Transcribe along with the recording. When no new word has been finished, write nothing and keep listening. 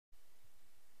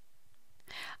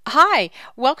Hi,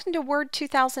 welcome to Word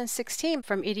 2016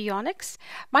 from Idionics.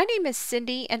 My name is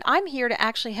Cindy and I'm here to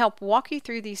actually help walk you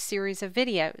through these series of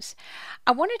videos.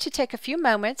 I wanted to take a few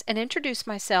moments and introduce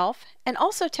myself and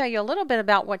also tell you a little bit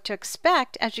about what to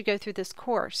expect as you go through this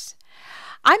course.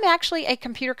 I'm actually a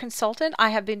computer consultant. I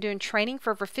have been doing training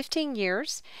for over 15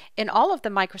 years in all of the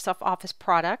Microsoft Office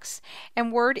products,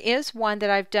 and Word is one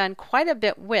that I've done quite a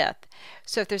bit with.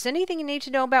 So if there's anything you need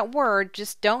to know about Word,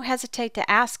 just don't hesitate to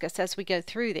ask us as we go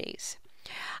through these.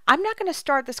 I'm not going to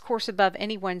start this course above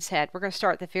anyone's head. We're going to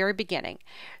start at the very beginning.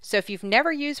 So if you've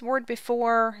never used Word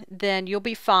before, then you'll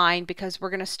be fine because we're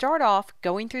going to start off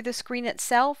going through the screen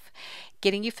itself,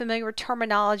 getting you familiar with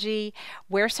terminology,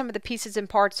 where some of the pieces and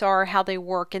parts are, how they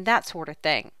work, and that sort of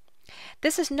thing.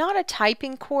 This is not a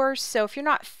typing course, so if you're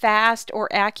not fast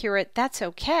or accurate, that's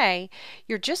okay.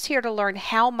 You're just here to learn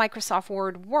how Microsoft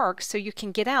Word works so you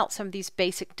can get out some of these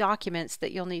basic documents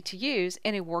that you'll need to use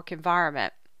in a work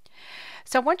environment.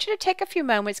 So I want you to take a few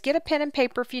moments, get a pen and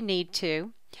paper if you need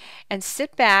to, and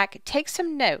sit back, take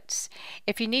some notes.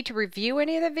 If you need to review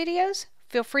any of the videos,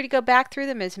 feel free to go back through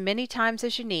them as many times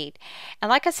as you need. And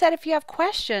like I said, if you have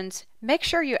questions, make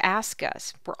sure you ask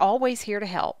us. We're always here to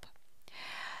help.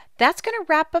 That's going to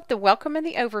wrap up the welcome and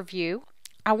the overview.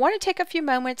 I want to take a few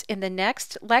moments in the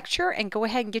next lecture and go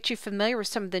ahead and get you familiar with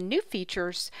some of the new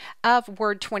features of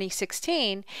Word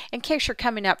 2016 in case you're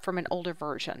coming up from an older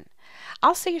version.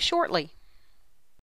 I'll see you shortly.